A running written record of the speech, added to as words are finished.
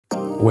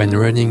When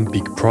running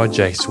big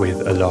projects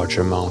with a large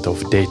amount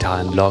of data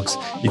and logs,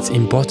 it's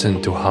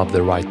important to have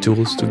the right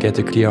tools to get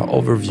a clear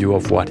overview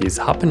of what is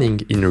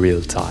happening in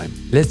real time.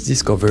 Let's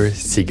discover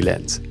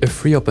SigLens, a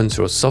free open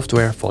source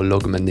software for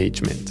log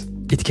management.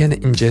 It can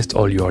ingest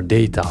all your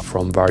data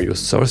from various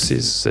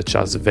sources such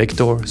as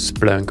Vector,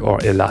 Splunk or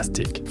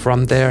Elastic.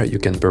 From there, you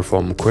can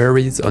perform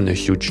queries on a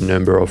huge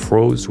number of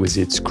rows with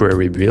its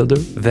query builder,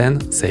 then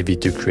save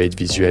it to create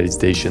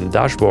visualization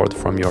dashboard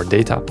from your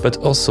data, but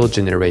also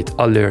generate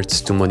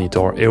alerts to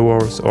monitor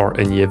errors or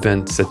any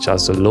event such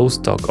as a low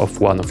stock of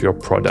one of your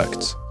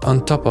products.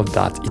 On top of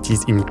that, it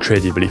is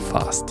incredibly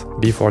fast.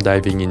 Before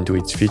diving into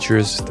its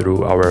features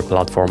through our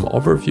platform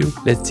overview,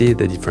 let's see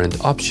the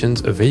different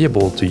options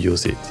available to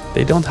use it.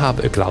 They don't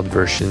have a cloud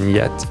version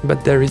yet,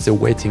 but there is a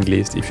waiting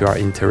list if you are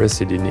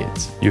interested in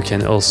it. You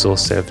can also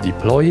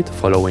self-deploy it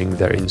following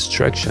their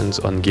instructions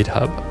on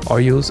GitHub,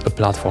 or use a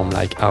platform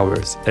like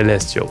ours,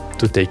 Elestio,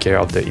 to take care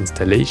of the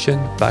installation,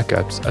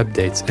 backups,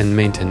 updates and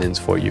maintenance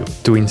for you.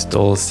 To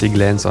install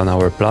SigLens on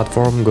our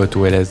platform, go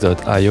to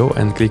ls.io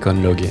and click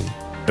on Login.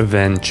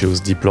 Then choose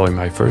Deploy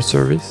My First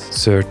Service,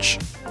 search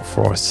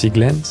for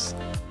SigLens,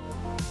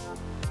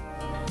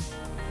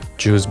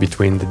 choose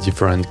between the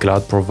different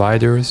cloud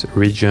providers,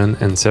 region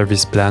and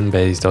service plan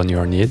based on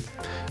your need.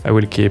 I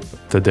will keep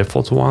the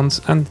default ones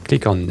and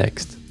click on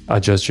Next.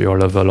 Adjust your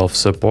level of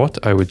support,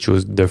 I will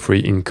choose the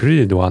free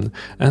included one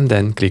and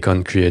then click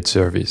on Create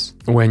Service.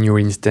 When your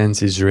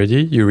instance is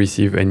ready, you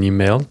receive an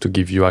email to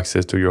give you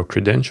access to your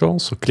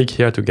credentials, so click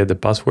here to get the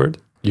password.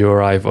 You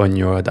arrive on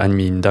your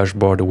admin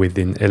dashboard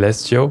within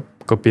Elestio,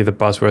 copy the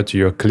password to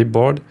your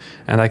clipboard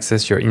and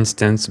access your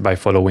instance by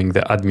following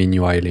the admin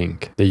UI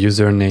link. The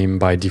username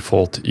by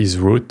default is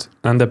root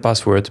and the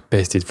password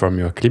pasted from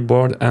your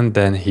clipboard and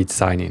then hit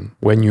sign in.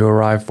 When you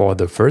arrive for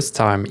the first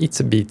time,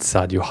 it's a bit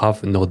sad you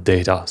have no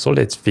data, so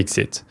let's fix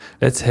it.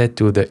 Let's head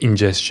to the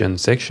ingestion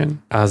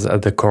section, as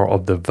at the core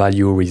of the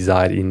value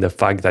reside in the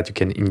fact that you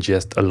can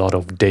ingest a lot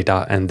of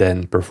data and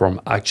then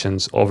perform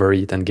actions over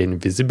it and gain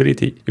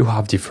visibility. You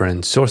have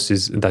different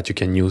sources that you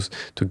can use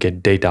to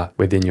get data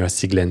within your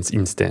SigLens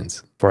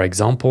instance. For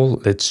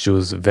example, let's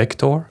choose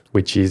Vector,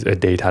 which is a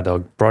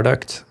Datadog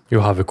product.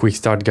 You have a quick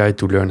start guide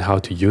to learn how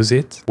to use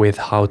it, with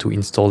how to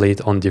install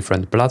it on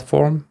different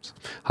platforms,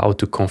 how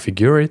to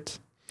configure it,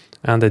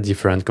 and a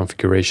different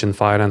configuration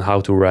file and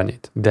how to run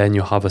it. Then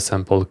you have a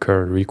sample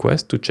curl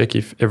request to check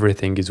if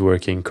everything is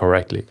working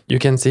correctly. You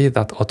can see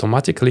that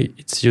automatically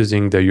it's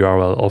using the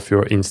URL of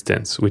your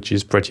instance, which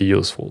is pretty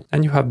useful.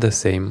 And you have the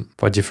same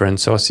for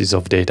different sources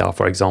of data,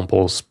 for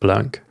example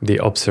Splunk, the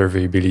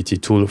observability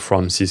tool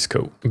from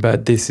Cisco.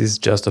 But this is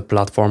just a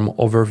platform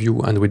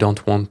overview and we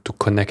don't want to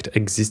connect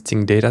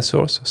existing data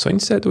source, so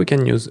instead we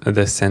can use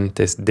the send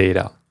test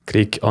data.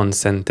 Click on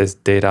Send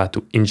Test Data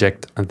to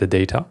inject the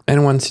data,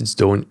 and once it's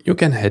done, you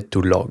can head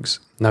to Logs.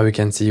 Now you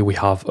can see we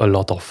have a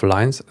lot of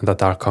lines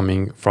that are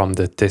coming from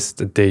the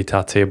test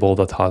data table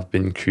that have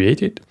been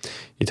created.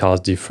 It has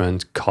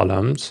different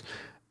columns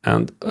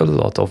and a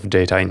lot of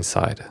data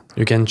inside.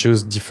 You can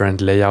choose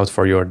different layout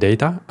for your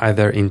data,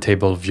 either in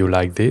table view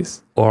like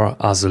this or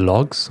as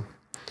logs.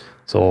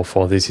 So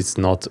for this, it's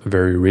not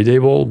very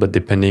readable, but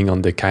depending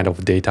on the kind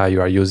of data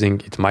you are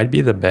using, it might be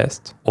the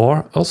best.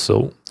 Or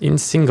also in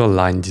single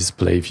line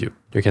display view.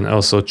 You can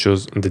also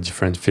choose the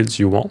different fields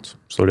you want.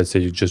 So let's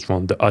say you just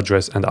want the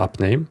address and app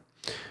name,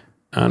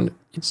 and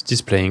it's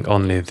displaying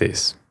only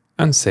this.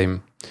 And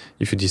same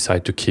if you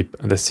decide to keep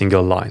the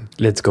single line.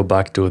 Let's go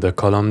back to the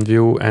column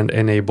view and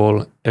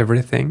enable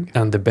everything.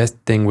 And the best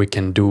thing we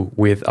can do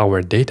with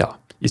our data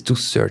is to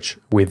search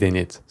within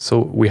it. So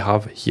we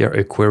have here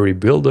a query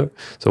builder.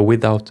 So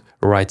without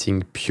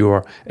writing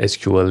pure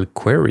SQL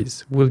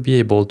queries, we'll be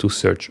able to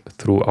search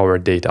through our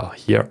data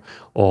here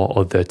or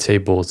other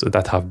tables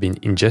that have been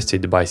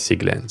ingested by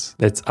SigLens.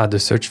 Let's add a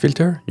search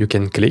filter. You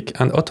can click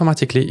and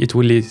automatically it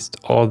will list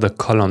all the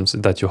columns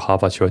that you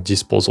have at your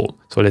disposal.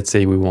 So let's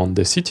say we want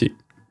the city.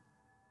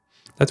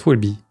 That will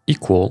be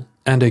equal.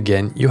 And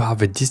again, you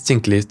have a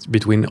distinct list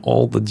between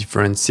all the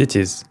different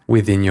cities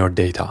within your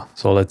data.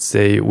 So let's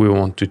say we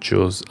want to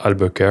choose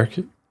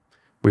Albuquerque.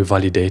 We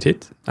validate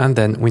it. And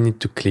then we need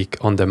to click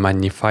on the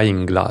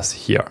magnifying glass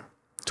here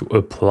to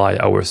apply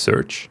our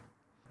search.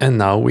 And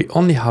now we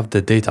only have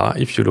the data,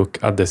 if you look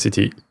at the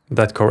city,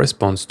 that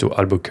corresponds to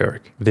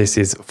Albuquerque. This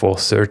is for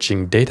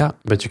searching data,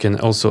 but you can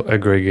also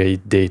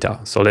aggregate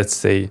data. So let's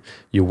say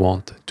you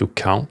want to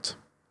count.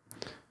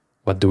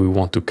 What do we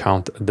want to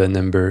count? The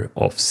number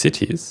of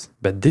cities,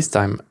 but this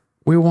time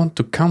we want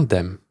to count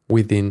them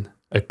within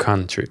a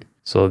country.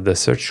 So the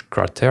search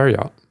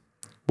criteria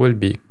will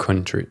be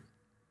country.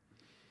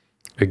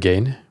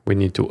 Again, we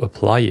need to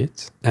apply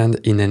it. And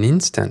in an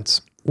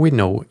instance, we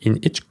know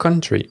in each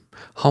country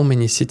how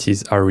many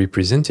cities are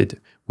represented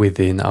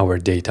within our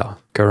data.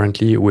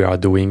 Currently, we are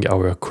doing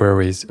our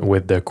queries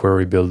with the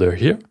query builder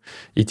here.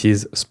 It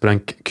is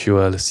Splunk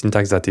QL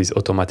syntax that is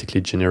automatically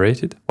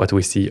generated. What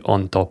we see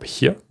on top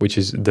here, which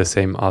is the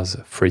same as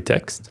free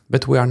text,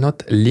 but we are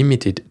not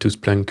limited to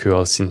Splunk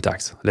QL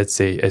syntax. Let's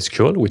say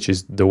SQL, which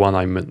is the one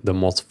I'm the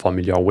most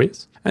familiar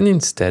with. And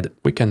instead,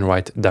 we can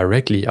write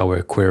directly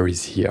our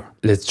queries here.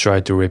 Let's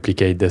try to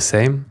replicate the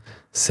same.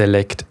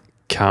 Select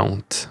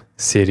count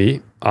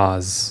city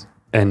as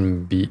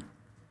NB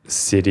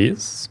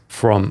cities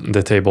from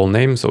the table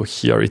name. So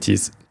here it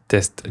is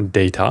test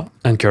data.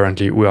 And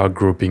currently we are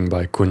grouping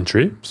by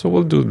country. So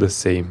we'll do the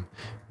same.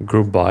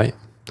 Group by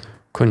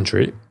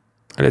country.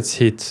 Let's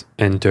hit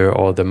enter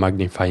or the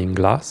magnifying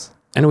glass.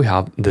 And we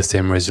have the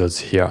same results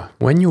here.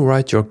 When you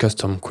write your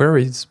custom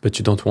queries, but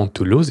you don't want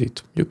to lose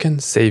it, you can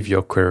save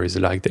your queries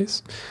like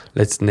this.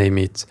 Let's name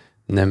it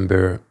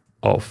number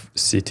of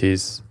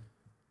cities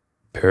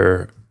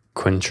per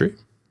country.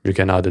 You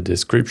can add a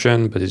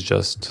description, but it's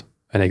just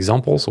an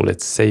example. So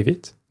let's save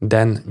it.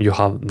 Then you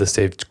have the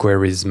saved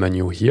queries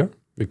menu here.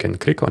 You can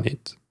click on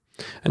it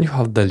and you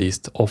have the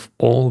list of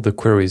all the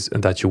queries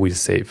that you will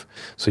save.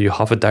 So you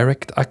have a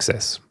direct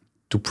access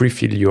to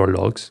pre-fill your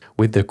logs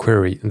with the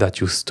query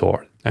that you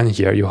stored. And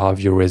here you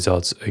have your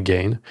results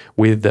again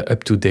with the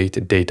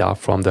up-to-date data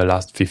from the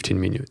last 15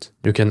 minutes.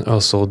 You can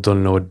also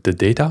download the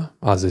data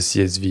as a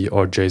CSV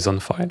or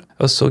JSON file.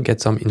 Also get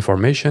some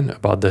information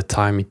about the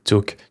time it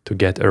took to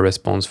get a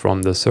response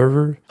from the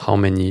server, how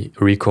many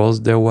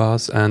recalls there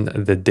was, and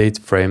the date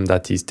frame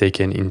that is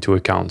taken into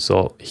account.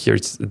 So here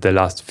it's the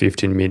last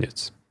 15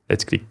 minutes.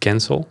 Let's click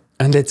cancel.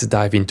 And let's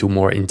dive into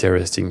more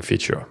interesting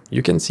feature.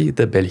 You can see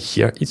the bell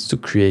here is to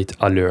create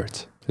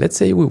alert. Let's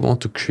say we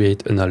want to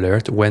create an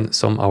alert when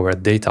some of our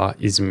data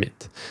is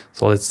met.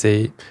 So let's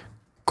say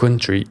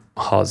country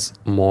has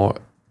more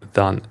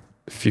than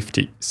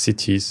 50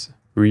 cities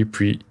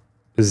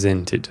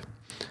represented.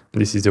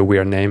 This is a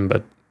weird name,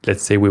 but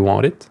let's say we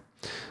want it.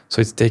 So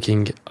it's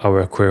taking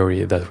our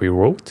query that we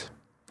wrote.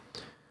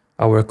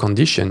 Our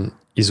condition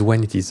is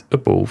when it is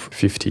above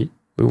 50.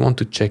 We want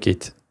to check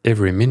it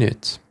every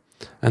minute.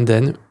 And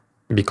then,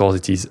 because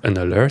it is an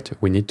alert,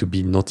 we need to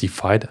be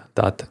notified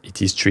that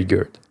it is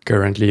triggered.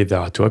 Currently, there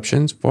are two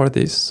options for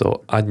this.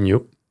 So add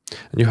new,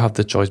 and you have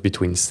the choice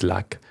between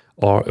Slack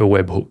or a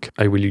webhook.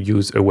 I will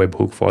use a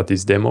webhook for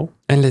this demo.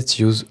 And let's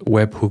use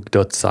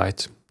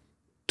webhook.site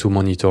to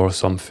monitor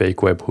some fake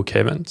webhook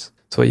events.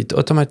 So it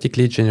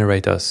automatically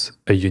generates us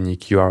a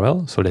unique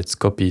URL. So let's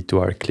copy it to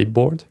our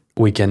clipboard.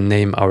 We can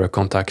name our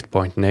contact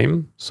point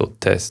name. So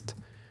test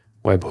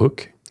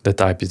webhook. The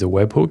type is a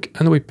webhook,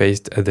 and we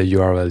paste the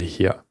URL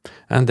here,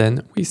 and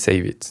then we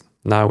save it.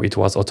 Now it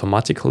was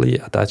automatically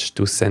attached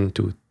to send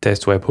to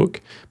test webhook,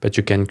 but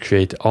you can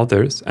create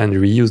others and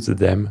reuse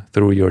them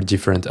through your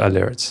different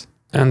alerts.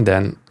 And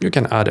then you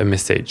can add a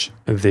message.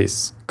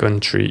 This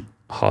country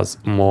has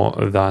more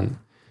than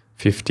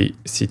 50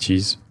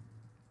 cities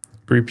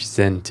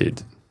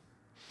represented.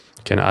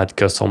 You can add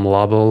custom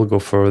label, go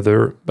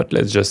further, but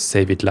let's just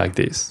save it like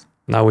this.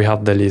 Now we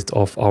have the list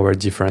of our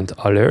different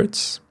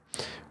alerts.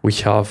 We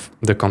have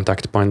the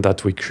contact point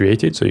that we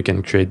created, so you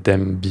can create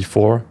them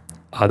before,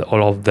 add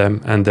all of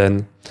them, and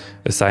then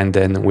assign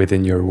them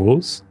within your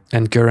rules.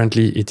 And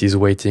currently it is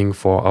waiting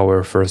for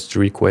our first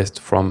request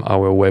from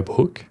our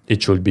webhook.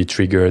 It should be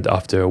triggered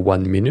after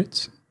 1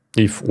 minute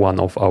if one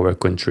of our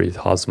countries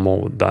has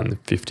more than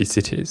 50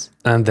 cities.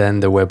 And then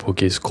the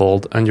webhook is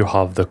called and you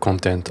have the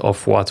content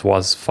of what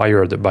was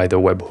fired by the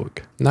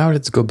webhook. Now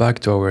let's go back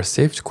to our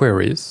saved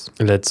queries.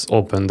 Let's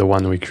open the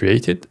one we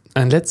created.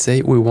 And let's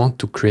say we want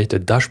to create a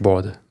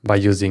dashboard by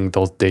using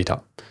those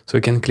data. So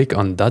we can click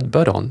on that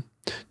button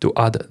to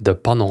add the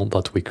panel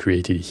that we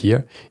created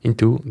here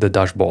into the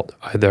dashboard,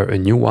 either a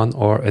new one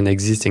or an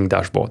existing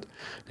dashboard.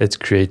 Let's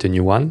create a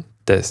new one,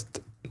 test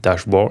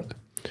dashboard.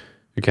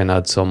 You can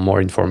add some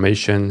more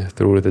information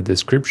through the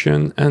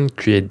description and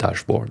create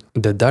dashboard.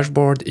 The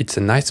dashboard, it's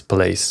a nice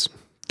place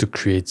to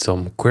create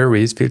some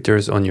queries,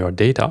 filters on your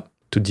data,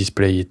 to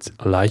display it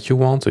like you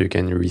want, so you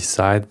can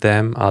resize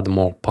them, add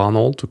more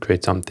panel to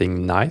create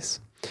something nice.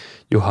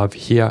 You have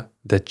here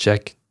the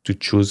check to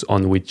choose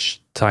on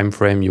which time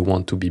frame you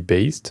want to be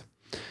based.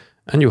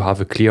 And you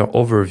have a clear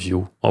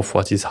overview of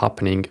what is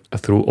happening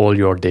through all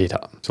your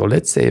data. So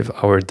let's save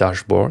our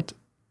dashboard.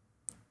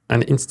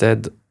 And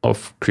instead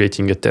of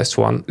creating a test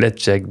one,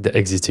 let's check the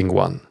existing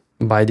one.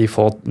 By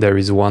default, there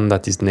is one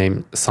that is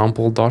named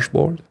sample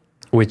dashboard,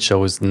 which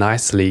shows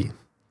nicely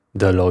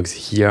the logs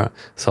here,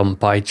 some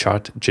pie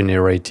chart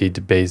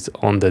generated based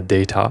on the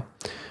data,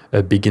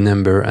 a big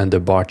number and a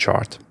bar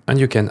chart. And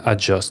you can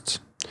adjust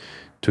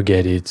to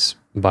get it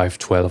by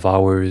 12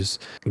 hours,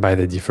 by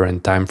the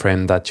different time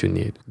frame that you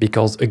need.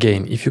 Because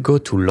again, if you go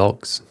to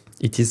logs,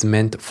 it is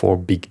meant for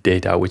big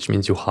data, which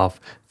means you have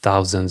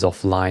thousands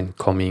of lines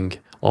coming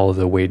all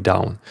the way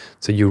down.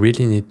 So you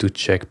really need to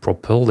check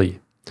properly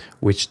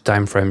which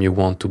time frame you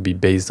want to be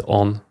based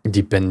on,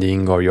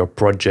 depending on your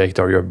project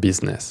or your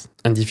business.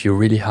 And if you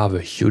really have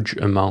a huge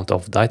amount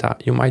of data,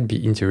 you might be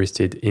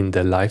interested in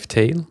the live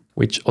tail,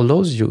 which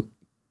allows you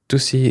to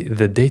see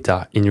the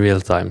data in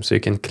real time. So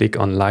you can click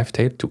on live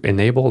tail to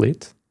enable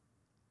it.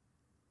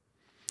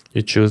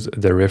 You choose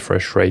the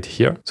refresh rate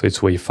here, so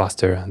it's way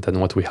faster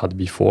than what we had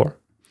before.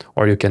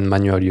 or you can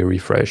manually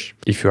refresh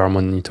if you are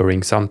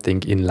monitoring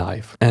something in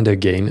live. And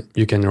again,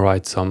 you can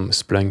write some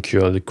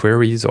Splunkial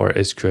queries or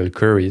SQL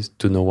queries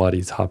to know what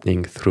is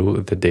happening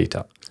through the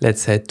data.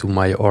 Let's head to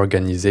my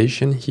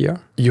organization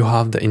here. You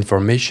have the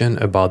information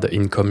about the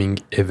incoming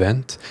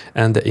event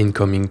and the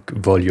incoming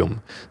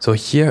volume. So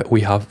here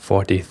we have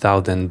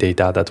 40,000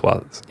 data that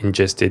was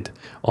ingested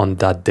on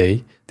that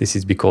day. This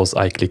is because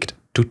I clicked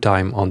 2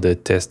 times on the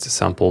test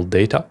sample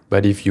data.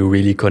 But if you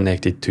really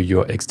connect it to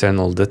your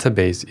external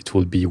database, it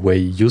will be way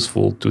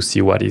useful to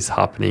see what is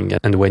happening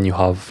and when you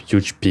have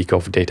huge peak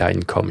of data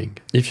incoming.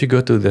 If you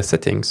go to the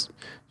settings,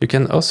 you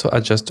can also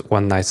adjust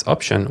one nice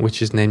option,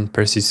 which is named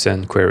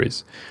persistent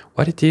queries.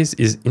 What it is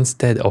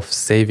instead of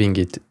saving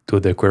it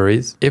to the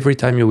queries, every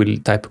time you will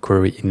type a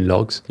query in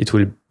logs, it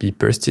will be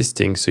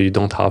persisting, so you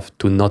don't have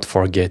to not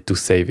forget to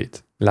save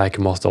it. Like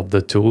most of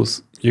the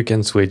tools, you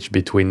can switch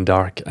between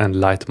dark and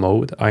light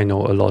mode. I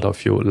know a lot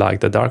of you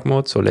like the dark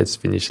mode, so let's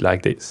finish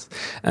like this.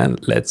 And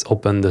let's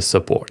open the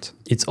support.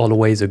 It's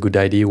always a good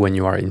idea when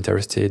you are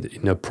interested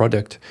in a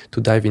product to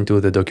dive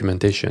into the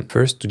documentation.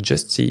 First, to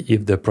just see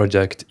if the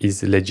project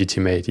is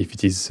legitimate, if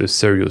it is a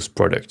serious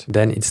product.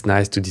 Then it's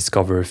nice to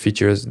discover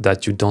features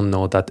that you don't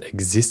know that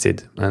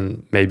existed,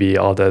 and maybe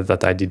others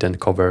that I didn't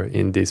cover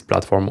in this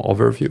platform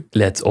overview.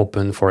 Let's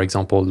open, for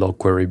example, Log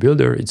Query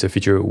Builder. It's a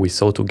feature we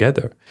saw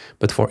together,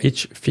 but for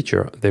each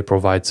feature, they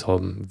provide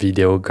some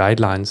video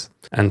guidelines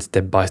and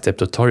step-by-step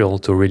tutorial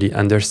to really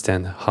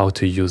understand how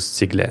to use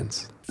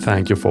SigLens.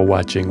 Thank you for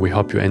watching. We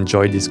hope you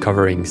enjoyed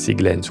discovering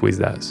SigLens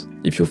with us.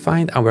 If you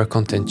find our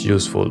content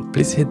useful,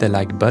 please hit the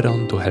like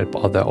button to help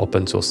other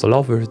open source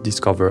lovers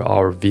discover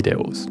our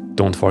videos.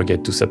 Don't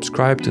forget to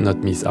subscribe to not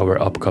miss our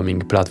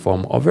upcoming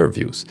platform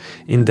overviews.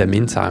 In the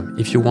meantime,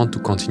 if you want to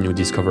continue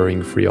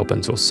discovering free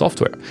open source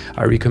software,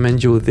 I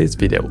recommend you this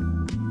video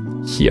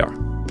here.